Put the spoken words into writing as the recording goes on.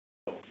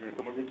You're going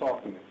to come over and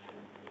talk to me.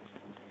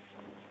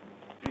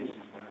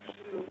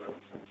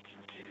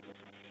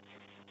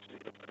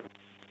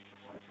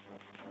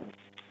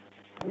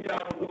 Y'all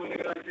don't do a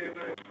nigga like that,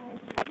 man.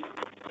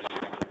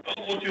 I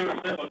don't want you to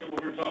understand about people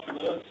here talking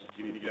to us.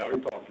 You need to get out here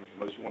and talk to me,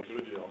 unless you want to go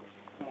to jail.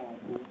 Come on,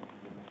 fool.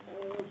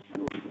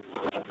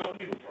 That's all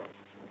you from.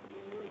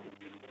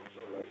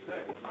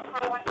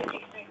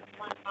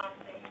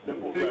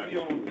 Simple fact. 50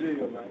 on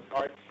jail, man.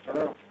 All right, turn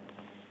around.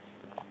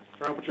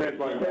 Turn around, put your hands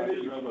behind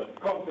your back.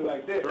 Coffee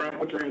like that. Turn around,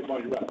 put your hands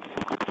behind your back.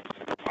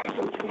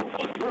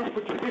 Turn around,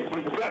 put your hands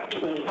behind your back. You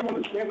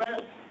understand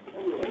that?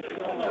 You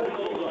understand that?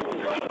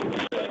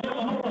 Come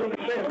on,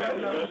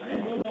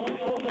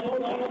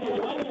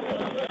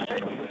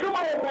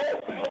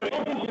 man.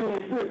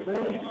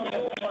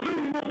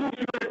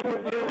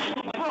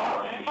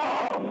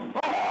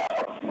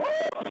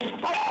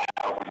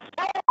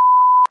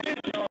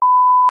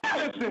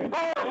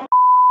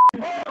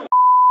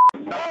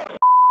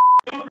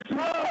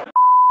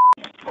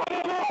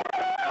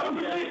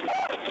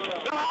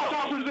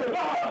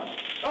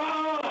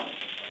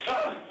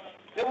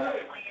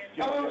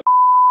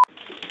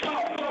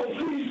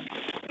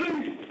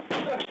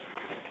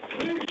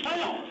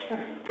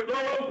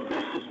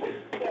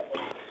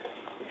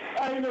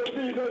 I ain't never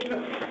seen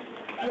nothing.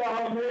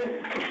 Y'all, man.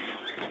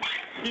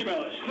 Keep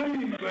out.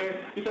 Please, man.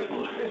 It's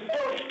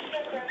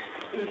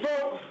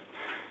folks.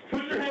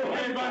 Put your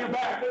hands on your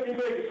back. Let me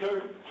make it, sir.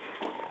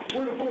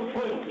 Where the full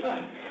place?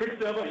 Fix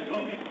that up.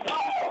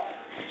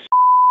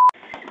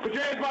 Put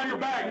your hands on your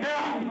back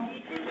now.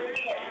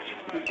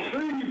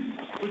 Please.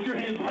 Put your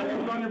hands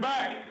on your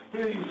back.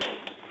 Please.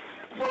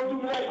 Don't do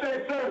me like that,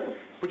 sir.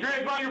 Put your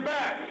hands on your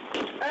back.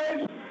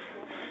 Hey.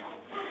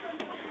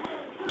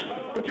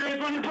 Put your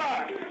hands on your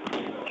back.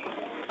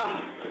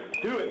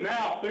 Do it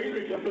now. I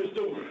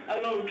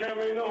know the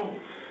camera ain't on.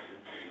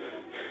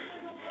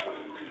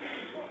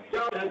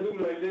 Y'all have to do me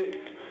like that.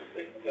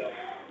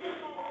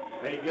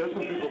 Hey, get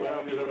some people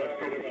down here that are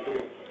coming to do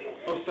it.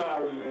 I'm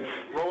sorry, man.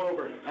 Roll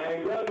over. I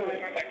ain't got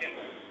nothing.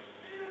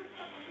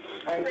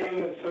 I ain't got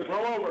nothing, sir.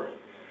 Roll over.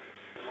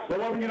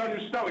 Roll over and get on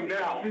your stomach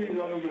now. Please, on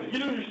me.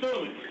 Get on your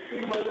stomach.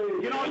 Take my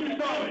leg. Get on your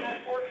stomach.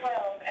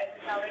 412 at the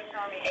Salvation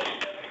Army 8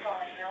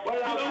 calling. Why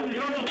y'all Get on don't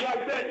your do me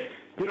like that?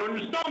 Get on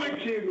your stomach.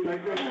 Kill me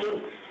like that, sir.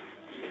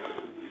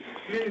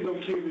 Please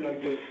don't kill me like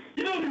that.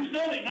 Get on your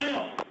stomach now.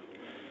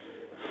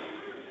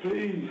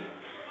 Please.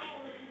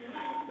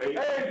 Hey,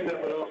 step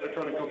it up. They're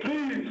trying to come.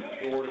 Please.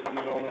 The order from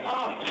the owner.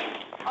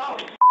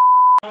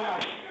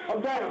 I'm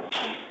down.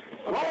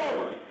 Roll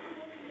over.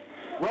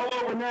 Roll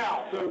over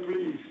now. Sir,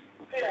 please.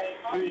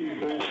 Please,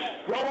 man.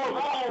 Roll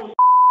over.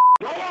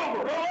 Roll over.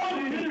 Roll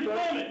over. Get your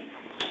stomach.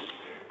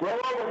 Roll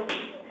over.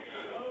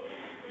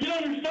 Get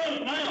on your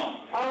stomach now.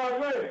 All right,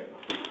 man.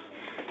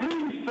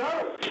 Please, sir.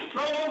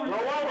 Roll over.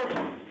 Roll over.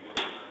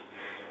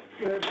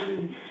 Yeah,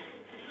 please.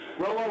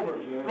 Roll over.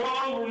 Roll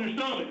over on your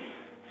stomach.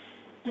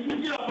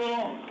 Get up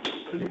on.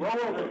 Roll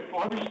over.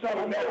 On your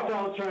stomach. That's what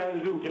I'm trying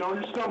to do. Get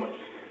on your stomach.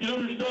 Get on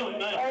your stomach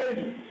now.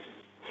 Hey.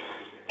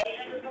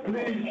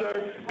 Please, sir.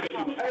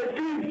 Hey,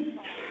 please.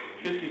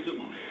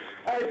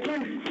 Hey,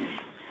 please.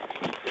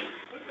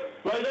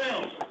 Lay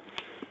down.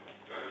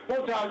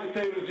 One time to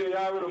take me to jail, I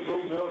already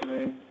broke me up,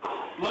 man.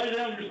 Lay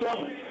down your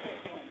stomach.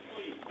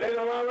 They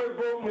done already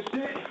broke my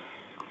shit.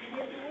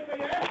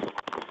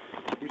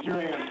 Put your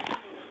hand.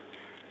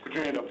 Put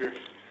your hand up here.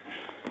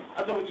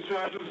 I know what you're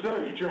trying to do,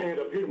 sir. Put your hand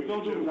up here.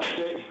 Don't do me like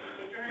that.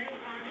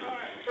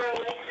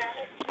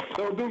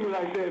 Don't do me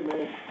like that,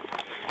 man.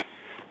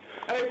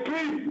 Hey,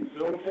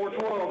 please. Over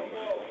 412.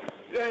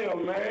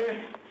 Damn,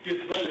 man. Get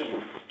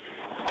down.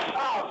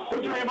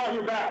 Put your hand on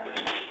your back.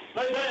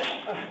 Lay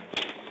down.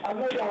 I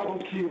know y'all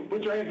gonna kill me.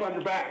 Put your hands on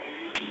your back.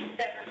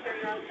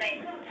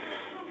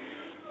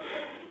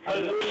 I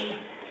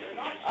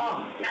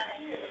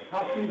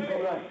please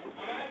don't like.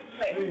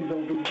 Please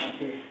don't do me like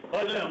that.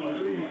 Lay down, man.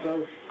 Please, sir.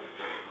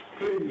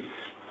 Please.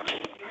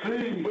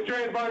 Please. Put your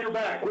hands on your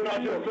back. We're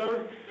not here,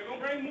 sir.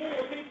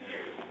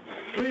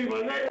 Please, my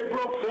leg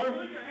broke, sir.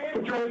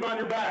 Put your hands on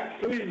your back.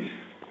 Please.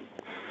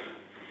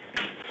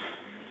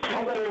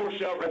 I'll let him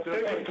shout right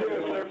there. Take me to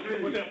jail, sir,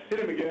 please. Hit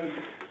him again.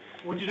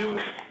 What'd you do?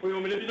 What do you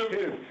want me to do?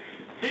 Hit him.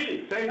 Hit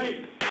it.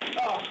 Hey.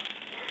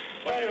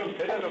 Bam.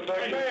 It doesn't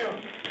affect me. Bam.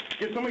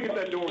 Somebody get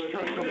that door. They're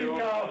trying to come Please, in.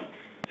 y'all.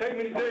 Take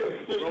me to jail.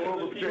 Roll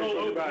over. Put your hands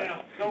on your back.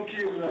 Don't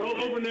kill me.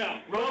 Roll over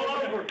now. Roll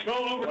over.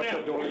 Roll over Watch now.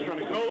 that door. They're trying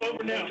to come. Roll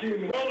over now.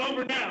 Roll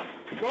over now.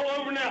 Roll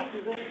over now.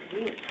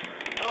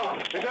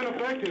 It doesn't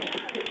affect him.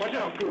 Watch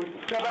out, Coot.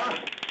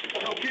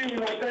 Don't kill me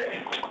like that.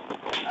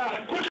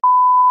 Put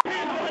your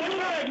hands on your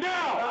back now.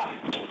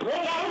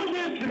 Roll over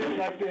this shit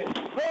like that.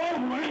 Roll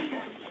over, man.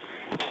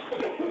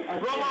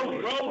 Roll over.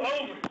 Roll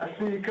over. I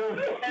see you coming.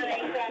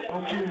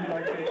 Don't kill me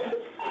like that.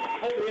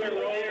 Over here,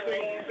 roll over.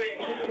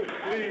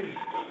 Please.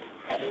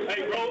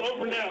 Hey, roll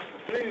over now.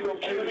 Please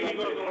don't kill Let me. me get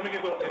up. Let me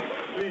get up.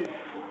 Please.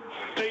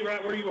 Stay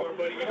right where you are,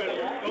 buddy. You better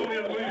go in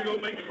the way you're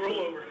gonna make it roll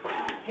over.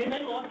 Please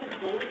don't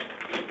kill me.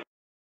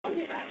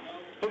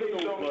 What do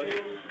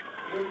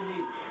you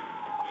need?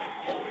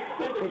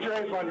 Put your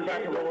hands behind your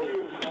back and roll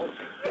over.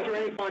 Put your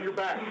hands behind your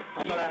back.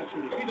 I'm not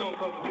asking you. He don't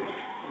fuck with me.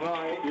 No,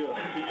 I ain't.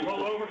 Yeah.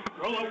 Roll over.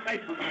 Roll over. Hey,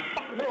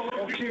 roll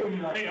over.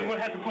 Hey, I'm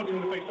gonna have to punch him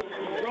in the face.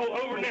 Roll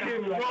over now.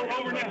 Roll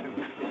over now.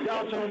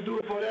 Y'all trying to do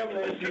it for them,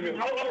 man.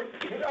 Roll over.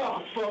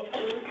 Oh, fuck.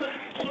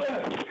 Roll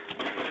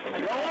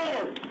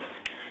over.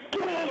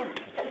 Roll over.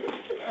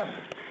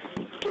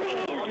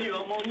 I'm on you.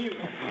 I'm on you.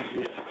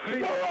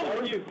 Please, roll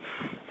over you.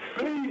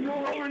 Please,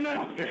 roll over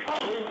now.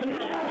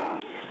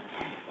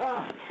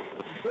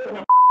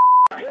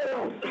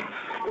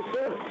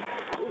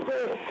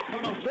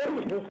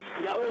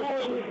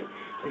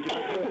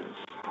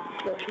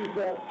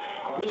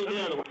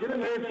 Get in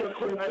there and start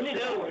cleaning that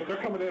shit. They're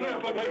coming in.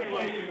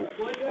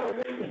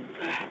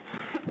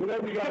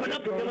 Whatever you got. Coming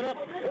up. Coming up.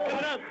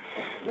 Coming up.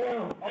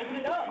 Open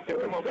it up. Yeah,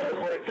 come on,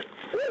 quick.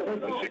 He's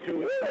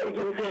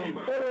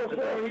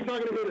not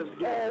going to get us.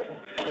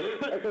 I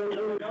can't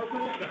breathe.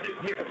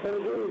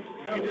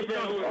 I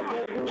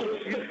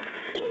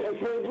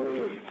can't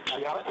breathe. I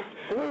got it.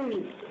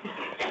 Please.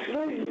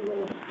 Please.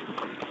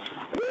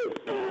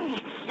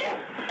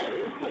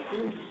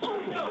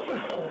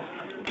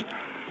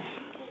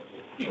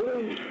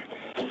 Please.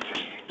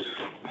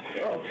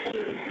 Oh,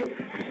 shit.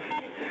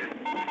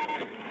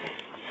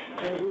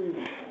 Can't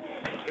breathe.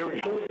 Here we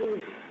go.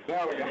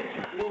 Now we got it.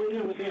 What are we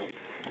doing with them?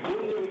 What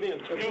are we doing with them?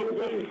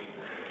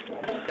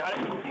 Got it?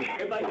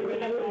 Everybody get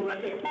that one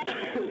right there. I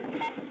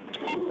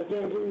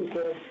can't breathe,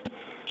 sir.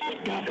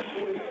 Got it.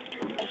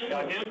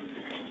 Got him?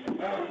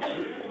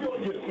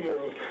 Get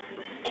tomorrow.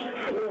 I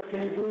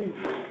can't breathe.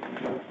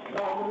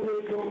 My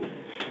leg goes.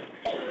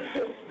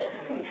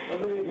 My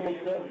leg goes,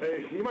 sir.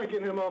 Hey, you might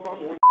get him up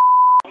off one.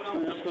 I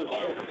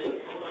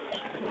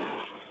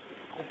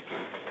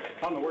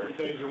don't know where it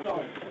takes you. We got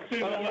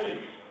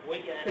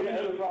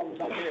other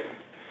problems out there.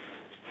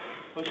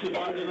 Let's see if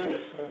I can do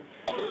this.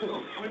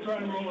 We're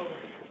trying to roll over.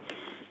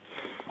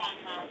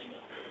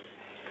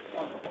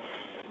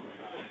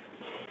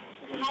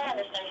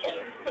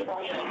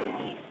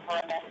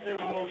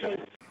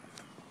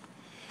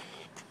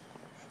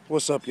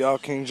 What's up, y'all?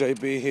 King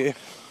JB here.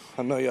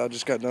 I know y'all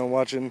just got done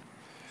watching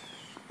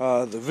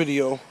the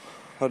video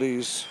of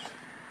these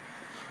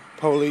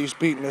police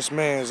beating this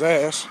man's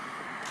ass.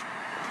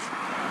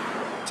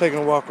 Taking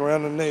a walk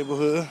around the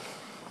neighborhood.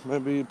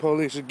 Maybe the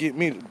police will get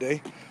me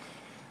today.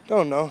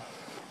 Don't know.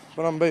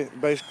 But I'm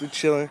basically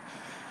chilling.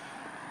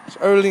 It's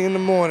early in the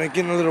morning,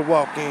 getting a little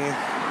walk in.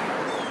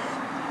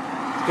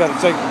 Gotta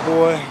take the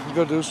boy,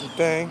 go do some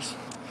things.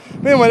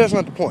 But anyway, that's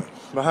not the point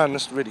behind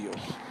this video.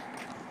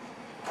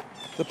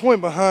 The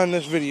point behind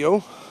this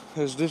video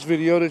is this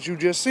video that you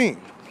just seen,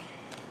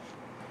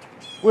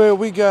 where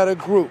we got a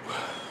group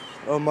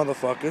of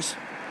motherfuckers,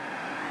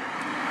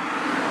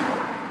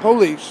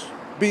 police,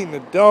 beating the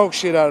dog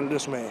shit out of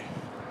this man.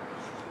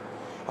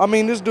 I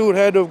mean, this dude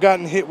had to have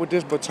gotten hit with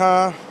this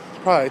baton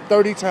probably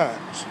 30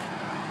 times.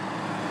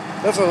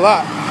 That's a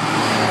lot.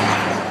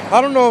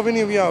 I don't know if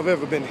any of y'all have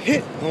ever been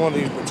hit with one of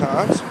these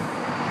batons,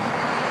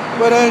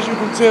 but as you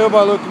can tell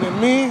by looking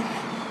at me,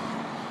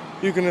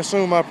 you can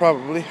assume I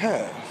probably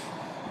have.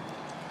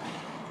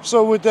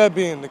 So with that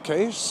being the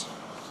case,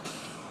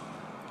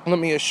 let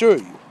me assure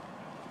you,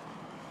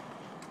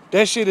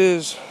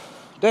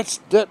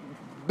 that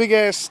big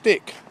ass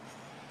stick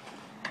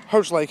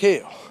hurts like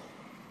hell.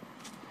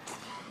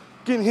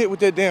 Getting hit with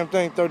that damn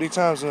thing 30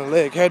 times in the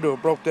leg had to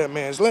have broke that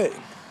man's leg.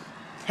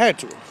 Had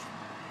to have.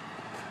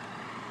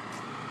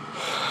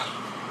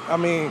 I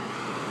mean,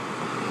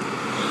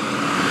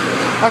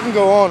 I can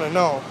go on and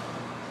on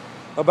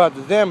about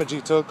the damage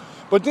he took,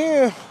 but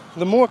then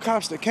the more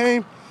cops that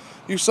came,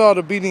 you saw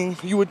the beating,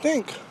 you would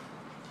think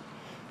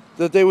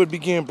that they would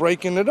begin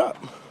breaking it up.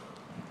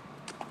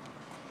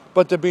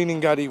 But the beating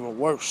got even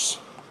worse.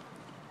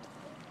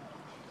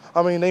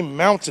 I mean, they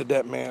mounted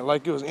that man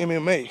like it was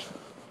MMA.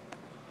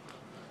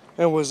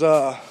 And was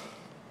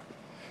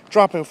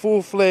dropping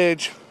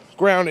full-fledged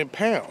ground and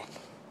pound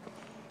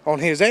on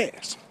his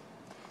ass.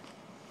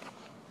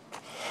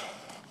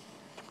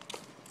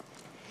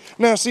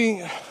 Now,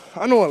 see,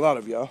 I know a lot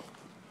of y'all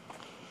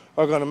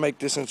are going to make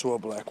this into a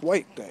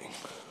black-white thing.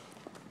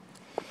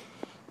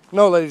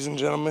 No, ladies and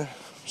gentlemen,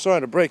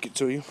 sorry to break it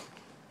to you,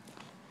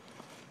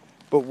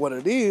 but what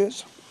it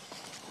is,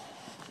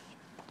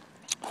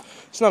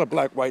 it's not a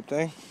black-white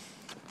thing.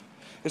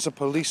 It's a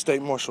police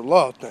state martial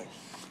law thing.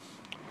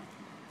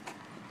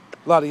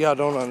 A lot of y'all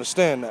don't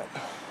understand that.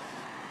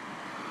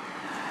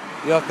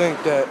 Y'all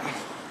think that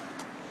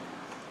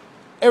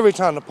every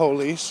time the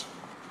police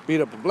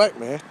beat up a black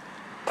man,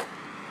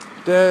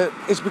 that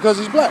it's because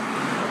he's black.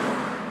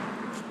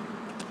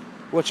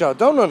 What y'all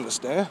don't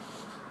understand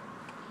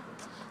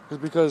is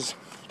because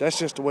that's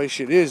just the way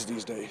shit is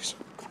these days.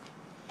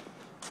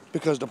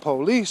 Because the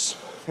police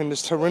in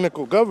this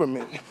tyrannical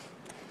government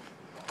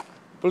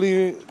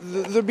believe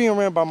they're being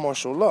ran by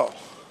martial law,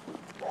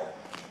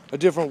 a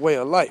different way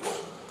of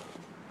life.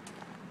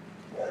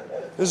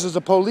 This is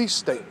a police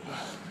state.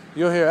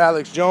 You'll hear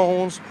Alex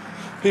Jones,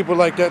 people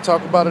like that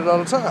talk about it all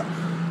the time.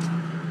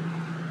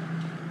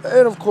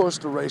 And of course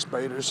the race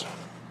baiters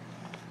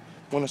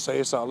want to say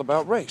it's all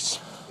about race.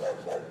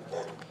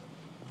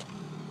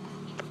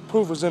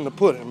 Proof is in the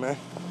pudding, man.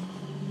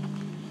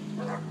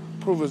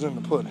 Proof is in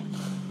the pudding.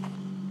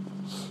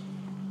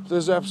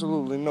 There's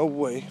absolutely no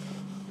way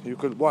you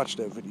could watch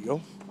that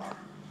video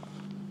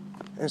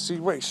and see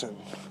racing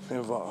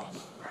involved.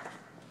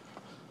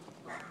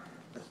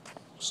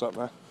 What's up,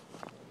 man?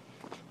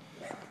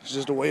 It's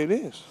just the way it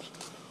is.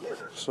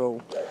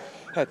 So,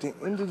 at the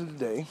end of the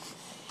day,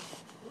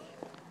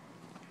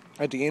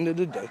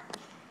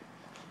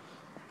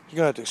 you're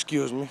gonna have to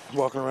excuse me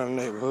walking around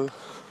the neighborhood.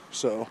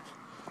 So,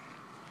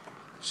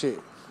 shit,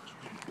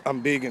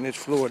 I'm big in this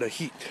Florida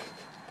heat.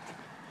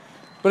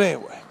 But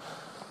anyway,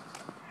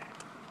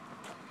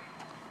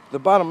 the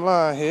bottom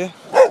line here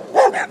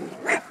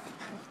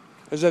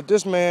is that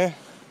this man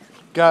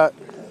got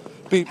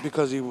beat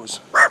because he was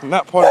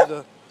not part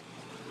of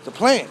the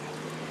plan.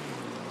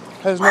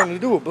 Has nothing to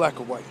do with black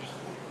or white.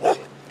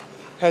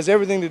 Has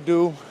everything to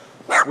do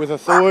with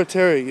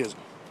authoritarianism.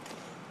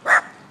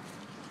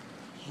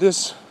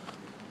 This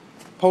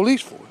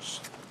police force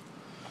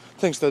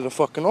thinks they're the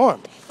fucking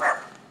army.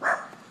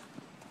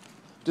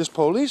 This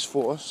police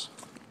force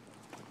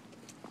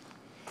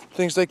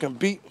thinks they can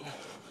beat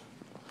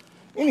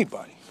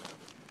anybody.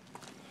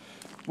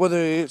 Whether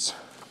it's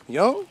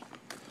young,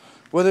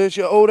 whether it's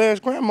your old ass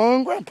grandma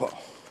and grandpa.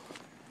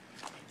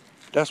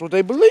 That's what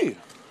they believe.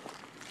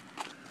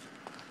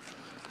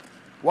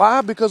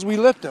 Why? Because we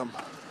let them.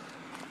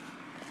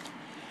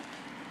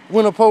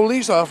 When a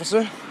police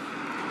officer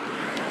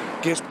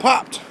gets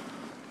popped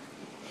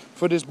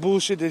for this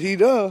bullshit that he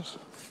does,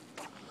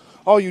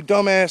 all you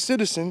dumbass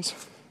citizens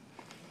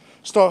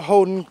start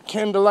holding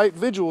candlelight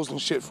vigils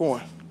and shit for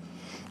him.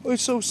 Oh,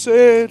 it's so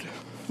sad.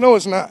 No,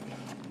 it's not.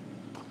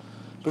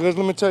 Because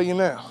let me tell you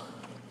now,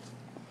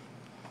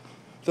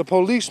 the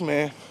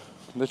policeman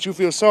that you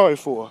feel sorry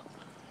for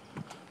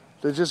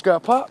that just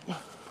got popped,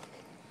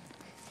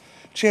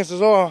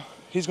 chances are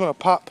he's gonna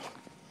pop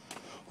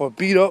or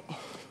beat up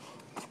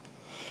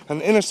an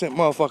innocent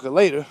motherfucker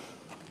later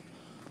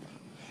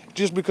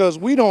just because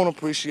we don't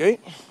appreciate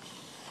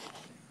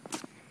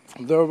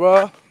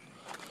the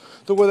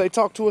way they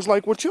talk to us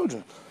like we're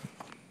children.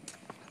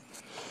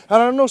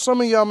 And I know some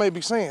of y'all may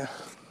be saying,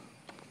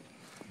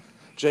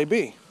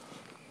 JB,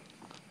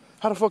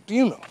 how the fuck do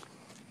you know?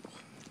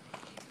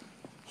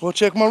 Well,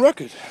 check my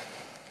record.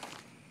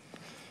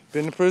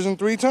 Been to prison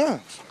 3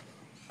 times.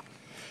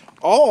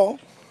 All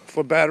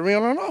for battery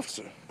on an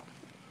officer.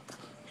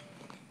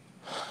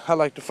 I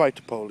like to fight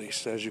the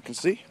police, as you can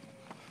see.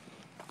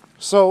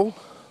 So,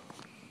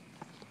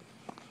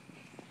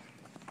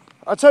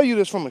 I tell you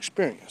this from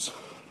experience.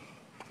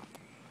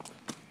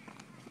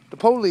 The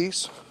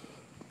police,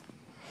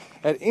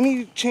 at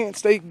any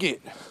chance they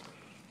get,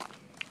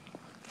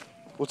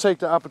 will take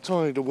the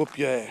opportunity to whoop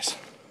your ass.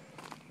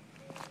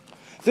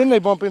 Then they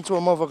bump into a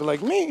motherfucker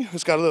like me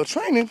who's got a little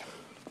training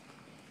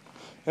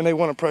and they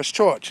want to press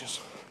charges.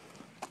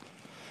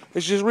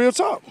 It's just real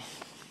talk.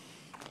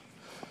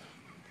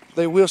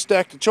 They will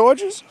stack the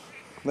charges.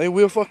 They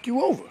will fuck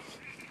you over.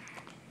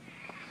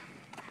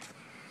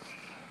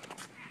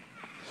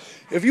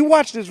 If you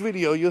watch this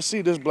video, you'll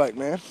see this black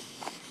man.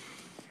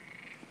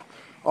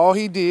 All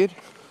he did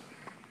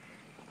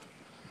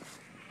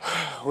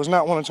was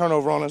not want to turn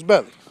over on his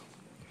belly.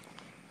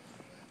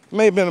 It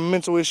may have been a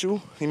mental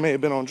issue. He may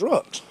have been on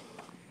drugs.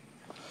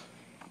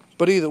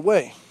 But either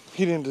way,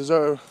 he didn't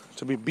deserve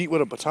to be beat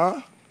with a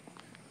baton,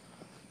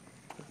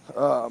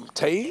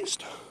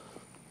 tased,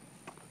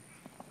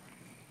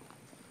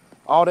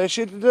 all that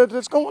shit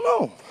that's going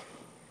on.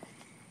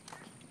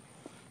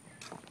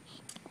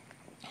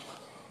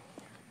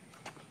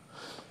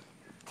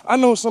 I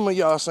know some of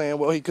y'all saying,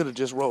 well, he could have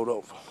just rolled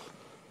over.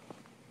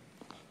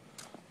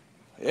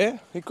 Yeah,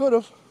 he could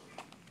have.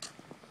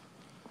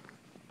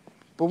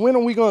 But when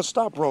are we going to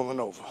stop rolling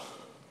over?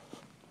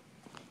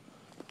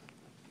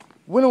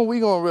 When are we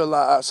going to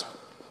realize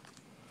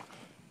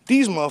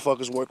these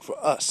motherfuckers work for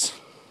us?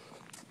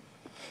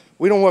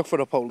 We don't work for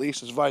the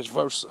police, it's vice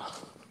versa.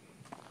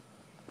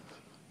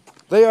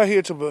 They are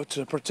here to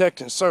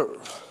protect and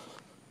serve,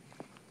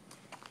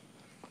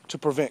 to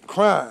prevent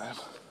crime,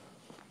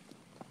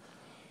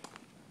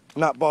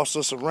 not boss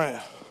us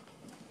around.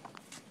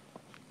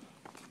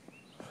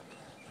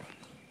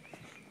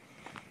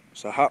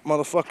 It's a hot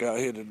motherfucker out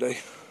here today.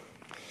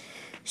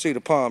 See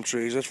the palm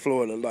trees, that's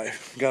Florida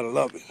life. Gotta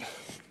love it.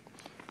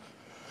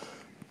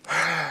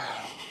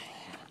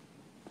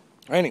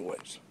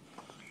 Anyways,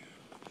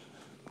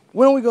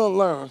 when are we gonna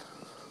learn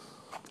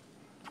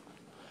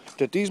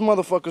that these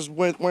motherfuckers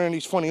wearing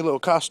these funny little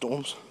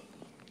costumes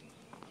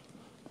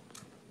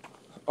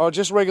are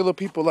just regular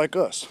people like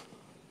us?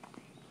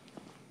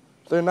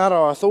 They're not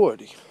our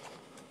authority.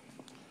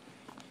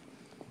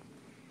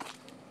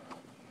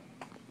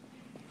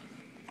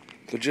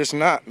 They're just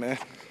not, man.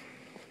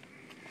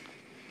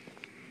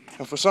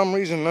 And for some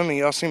reason, none of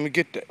y'all seem to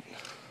get that.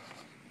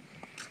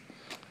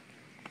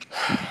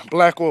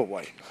 Black or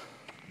white.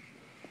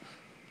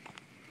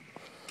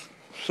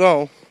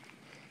 So,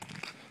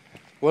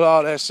 with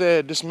all that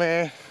said, this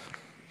man,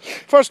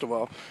 first of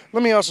all,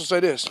 let me also say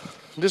this.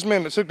 this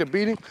man that took the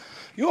beating,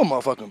 you're a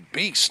motherfucking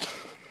beast.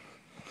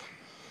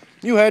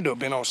 You had to have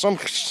been on some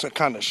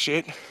kind of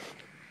shit.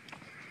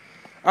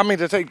 I mean,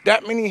 to take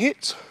that many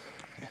hits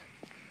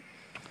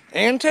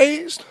and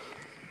tased,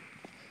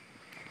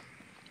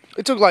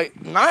 it took like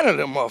 9 of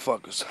them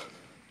motherfuckers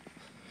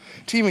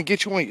to even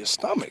get you on your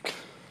stomach.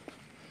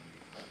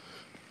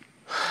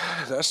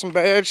 That's some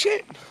bad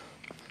shit.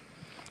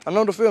 I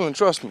know the feeling,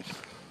 trust me.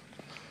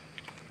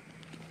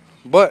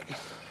 But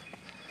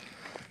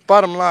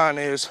bottom line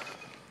is,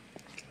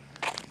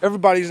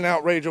 everybody's in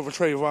outrage over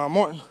Trayvon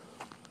Martin.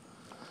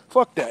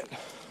 Fuck that.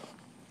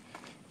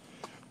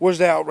 Where's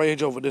the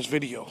outrage over this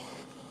video?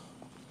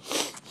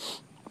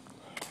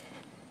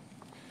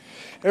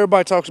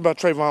 Everybody talks about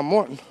Trayvon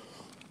Martin.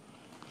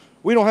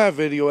 We don't have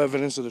video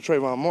evidence of the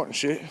Trayvon Martin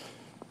shit.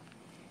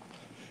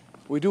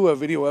 We do have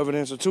video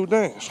evidence of 2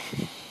 things.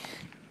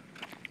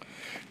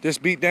 This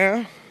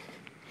beatdown,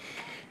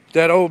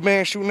 that old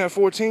man shooting that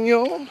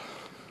 14-year-old.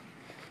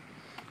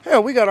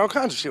 Hell, we got all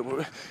kinds of shit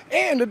with it.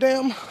 And the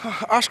damn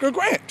Oscar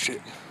Grant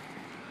shit.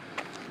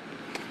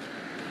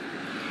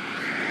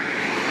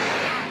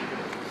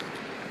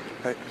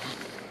 Hey,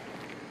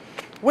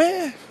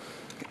 where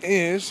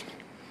is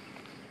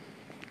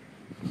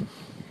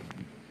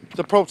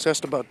the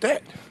protest about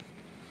that?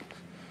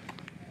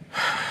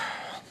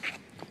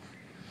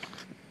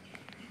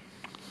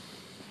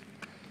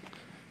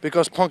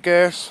 Because punk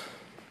ass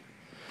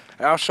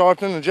Al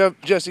Sharpton and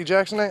Jesse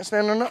Jackson ain't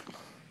standing up?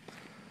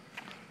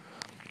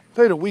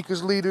 They're the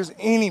weakest leaders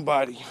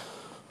anybody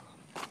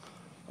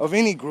of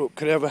any group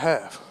could ever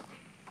have.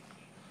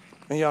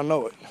 And y'all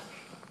know it.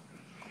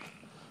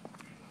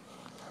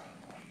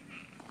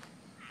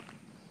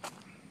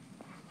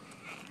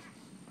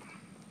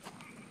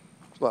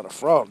 There's a lot of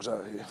frogs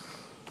out here.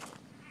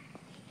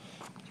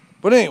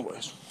 But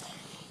anyways,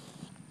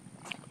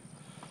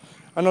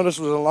 I know this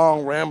was a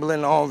long,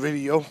 rambling, long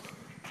video,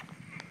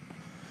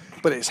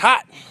 but it's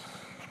hot.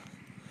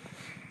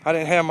 I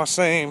didn't have my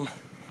same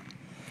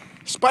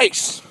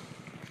space.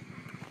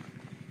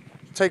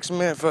 It takes a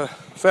minute for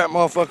fat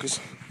motherfuckers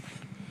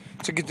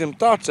to get them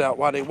thoughts out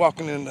while they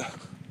walking in the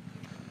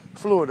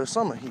Florida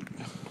summer heat.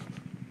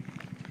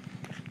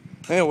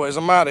 Anyways,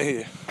 I'm out of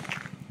here.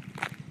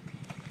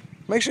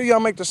 Make sure y'all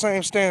make the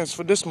same stance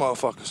for this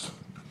motherfuckers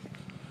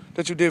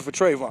that you did for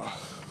Trayvon.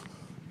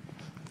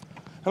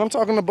 And I'm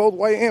talking to both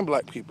white and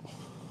black people.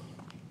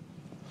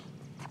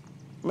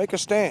 Make a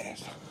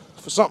stand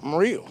for something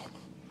real.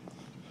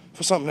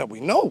 For something that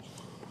we know.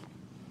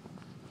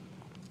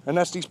 And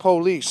that's these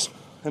police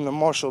and the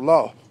martial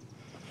law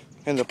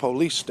and the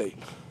police state.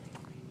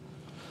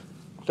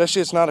 That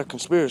shit's not a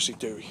conspiracy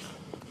theory.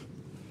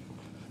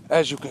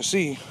 As you can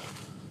see,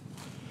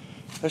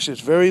 that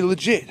shit's very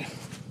legit.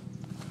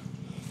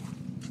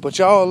 But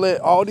y'all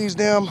let all these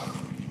damn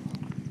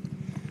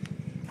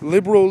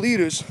liberal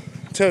leaders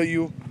tell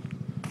you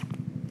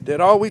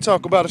that all we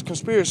talk about is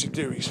conspiracy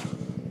theories.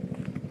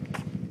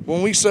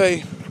 When we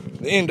say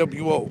the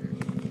NWO,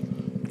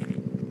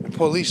 the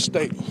police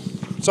state,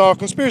 it's all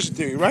conspiracy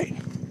theory, right?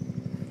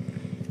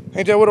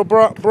 Ain't that what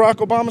Barack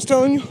Obama's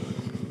telling you?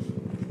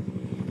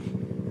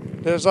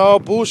 There's all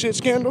bullshit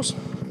scandals?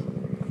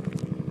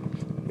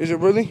 Is it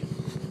really?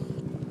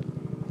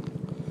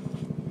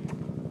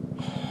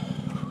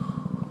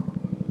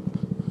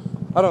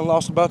 I done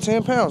lost about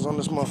 10 pounds on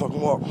this motherfucking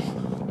walk.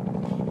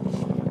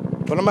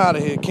 But I'm out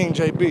of here, King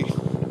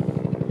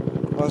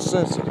JB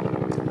Uncensored.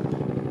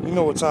 You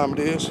know what time it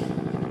is.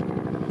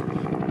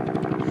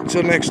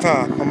 Until next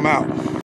time, I'm out.